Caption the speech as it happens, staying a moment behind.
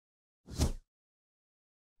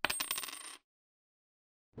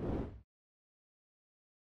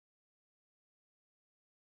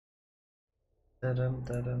Da-dum,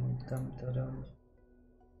 da-dum, dum, da-dum.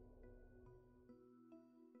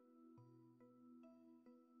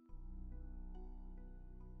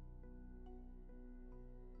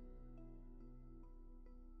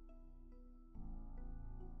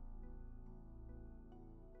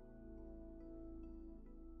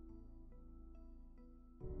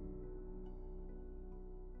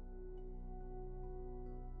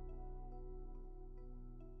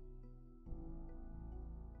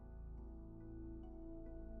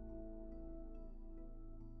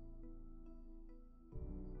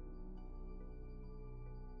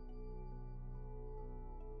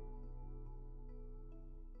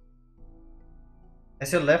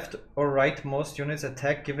 As your left or right most units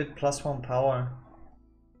attack, give it +1 power.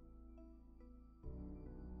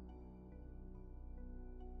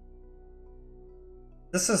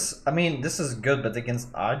 This is, I mean, this is good, but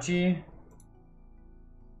against RG?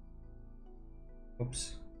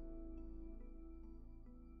 Oops.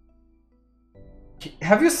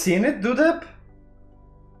 Have you seen it, Dudep?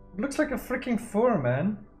 It looks like a freaking 4,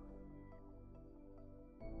 man.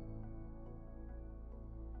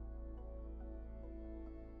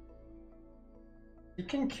 You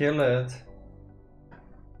can kill it.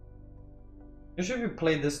 Usually we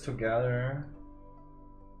play this together.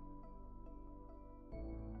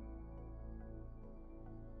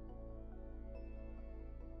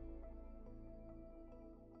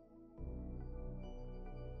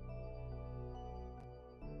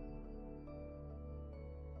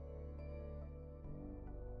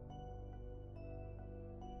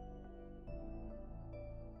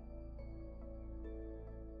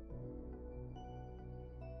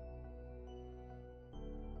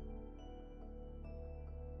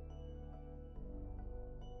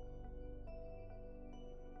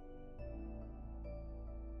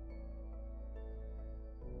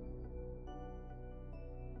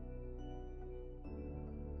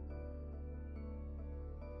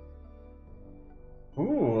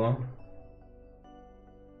 Ooh.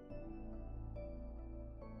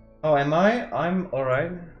 Oh, am I? I'm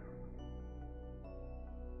alright.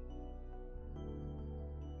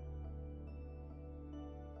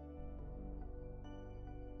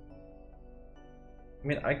 I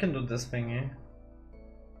mean, I can do this thingy.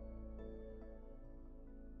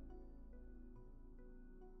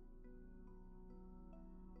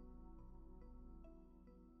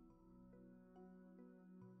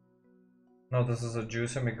 No, this is a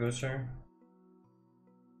juicer magooser.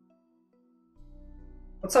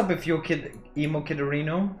 What's up with you, kid, emo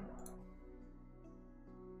kidderino?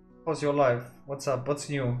 How's your life? What's up? What's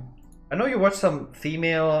new? I know you watch some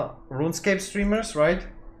female RuneScape streamers, right?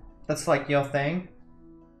 That's like your thing.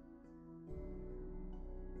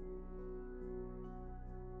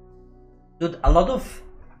 Dude, a lot of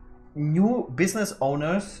new business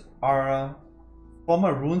owners are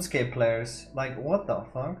former RuneScape players. Like, what the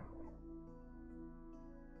fuck?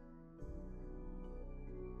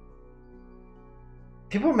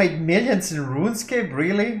 People made millions in RuneScape,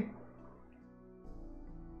 really?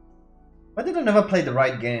 Why did I never play the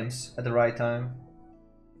right games at the right time?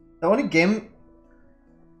 The only game...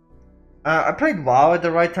 I played WoW at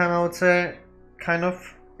the right time, I would say. Kind of.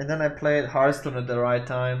 And then I played Hearthstone at the right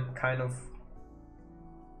time. Kind of.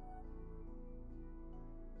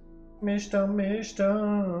 Mishta.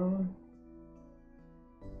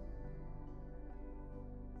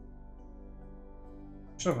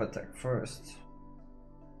 Should have attacked first.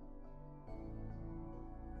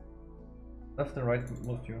 Left and right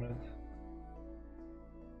most unit.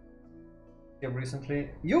 Game recently.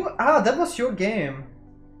 That was your game.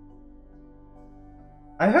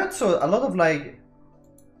 I heard so a lot of like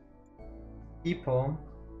people.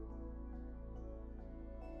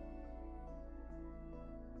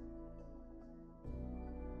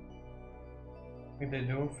 I think they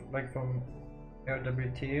do like from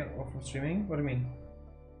RWT or from streaming. What do you mean?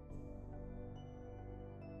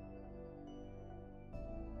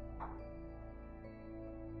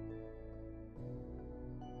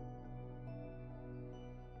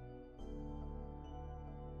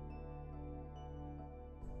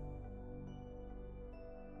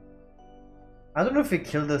 I don't know if we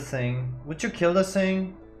kill the thing. Would you kill the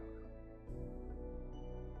thing?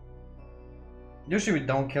 Usually we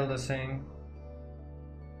don't kill the thing.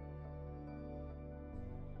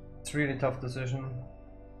 It's a really tough decision.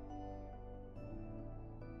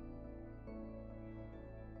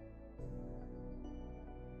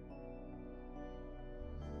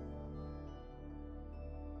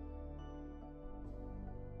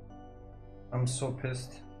 I'm so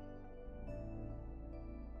pissed.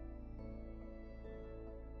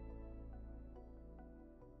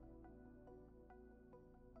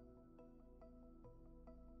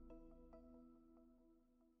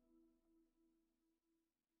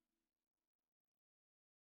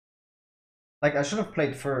 Like, I should have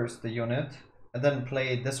played first the unit, and then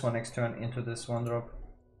played this one next turn into this one drop.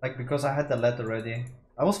 Like, because I had the lead already.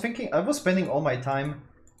 I was spending all my time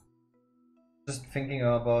just thinking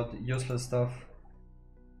about useless stuff.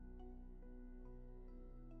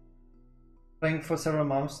 Playing for several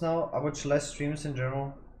months now. I watch less streams in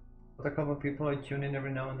general. But a couple of people I tune in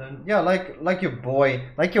every now and then. Yeah, like your boy.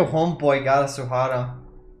 Like your homeboy Gaara Suhara.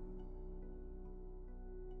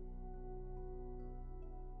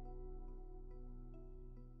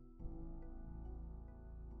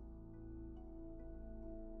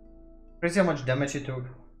 Crazy how much damage he took.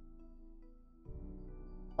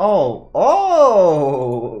 Oh!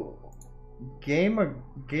 Gamer,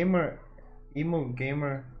 emo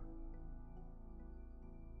gamer.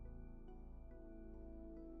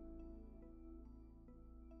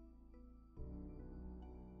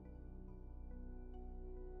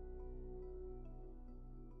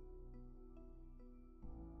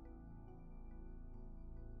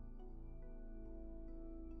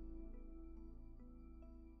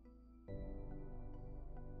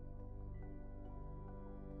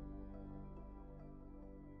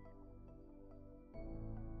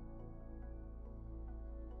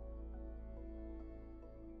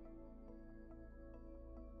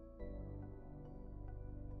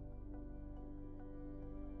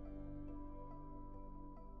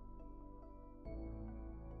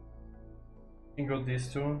 I can go these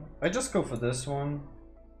two. I just go for this one.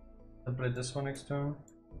 I play this one next turn.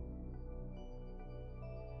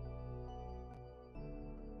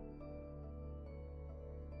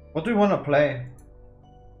 What do we want to play?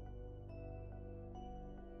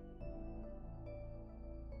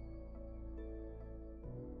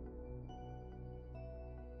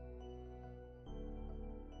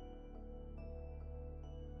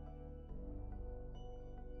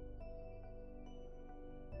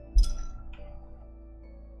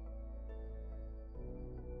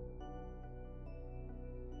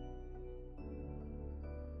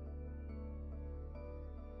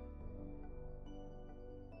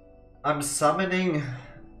 I'm summoning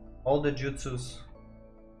all the jutsus.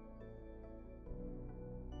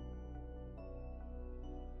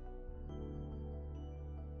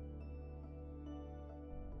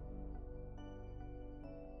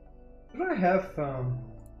 Do I have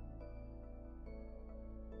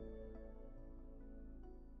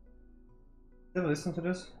did I listen to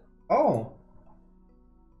this? Oh!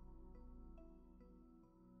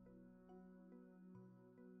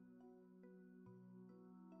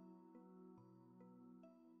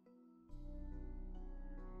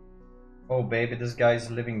 Oh baby, this guy's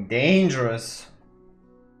living dangerous.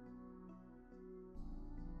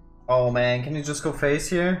 Oh man, can you just go face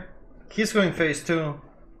here? He's going face too.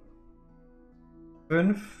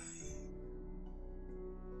 5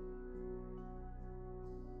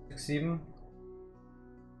 6 7.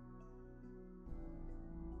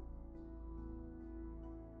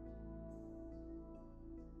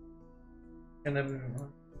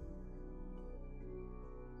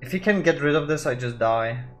 If he can get rid of this, I just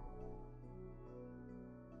die.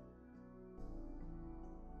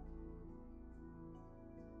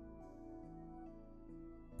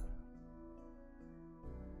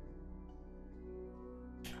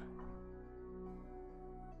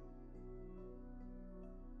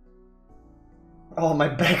 Oh, my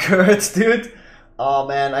back hurts, dude. Oh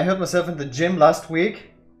man, I hurt myself in the gym last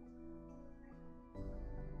week.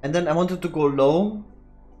 And then I wanted to go low.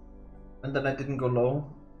 And then I didn't go low.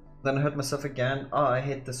 Then I hurt myself again. Oh, I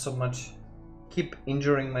hate this so much. Keep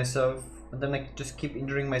injuring myself. And then I just keep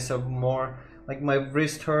injuring myself more. Like my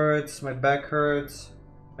wrist hurts, my back hurts,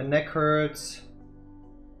 my neck hurts.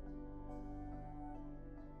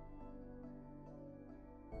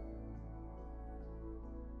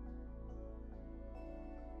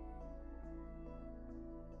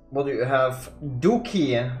 What do you have?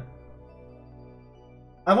 Dookie.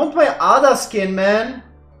 I want my other skin, man.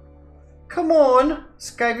 Come on,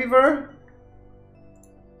 Skyweaver.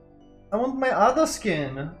 I want my other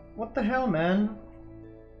skin. What the hell, man?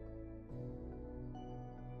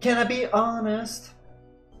 Can I be honest?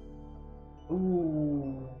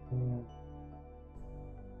 Ooh.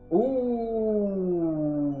 Ooh.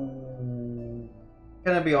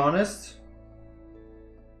 Can I be honest?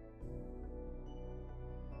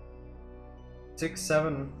 6,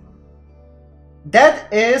 7.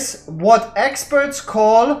 That is what experts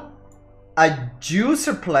call a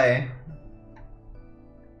juicer play.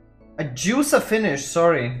 A juicer finish,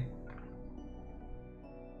 sorry.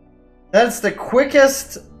 That's the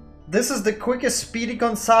quickest. This is the quickest Speedy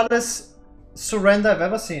Gonzalez surrender I've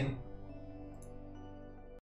ever seen.